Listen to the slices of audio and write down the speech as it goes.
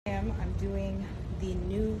Instagram, I'm doing the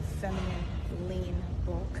new feminine lean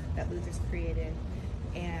bulk that Luther's created,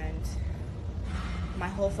 and my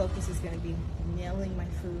whole focus is going to be nailing my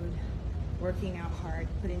food, working out hard,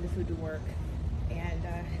 putting the food to work, and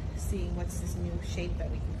seeing what's this new shape that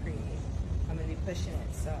we can create. I'm going to be pushing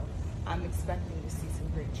it, so I'm expecting to see some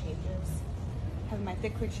great changes. Having my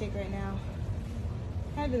thick quick shake right now.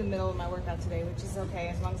 Kind of in the middle of my workout today, which is okay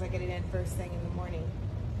as long as I get it in first thing in the morning.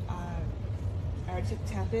 I already took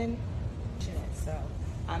tap in, pushing it, so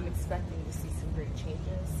I'm expecting to see some great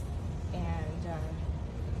changes, and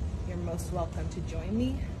you're most welcome to join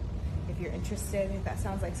me if you're interested. If that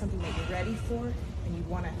sounds like something that you're ready for and you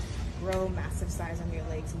want to grow massive size on your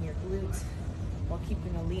legs and your glutes while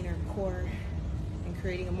keeping a leaner core and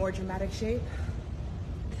creating a more dramatic shape,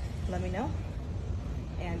 let me know,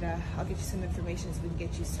 and I'll get you some information so we can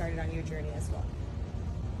get you started on your journey as well.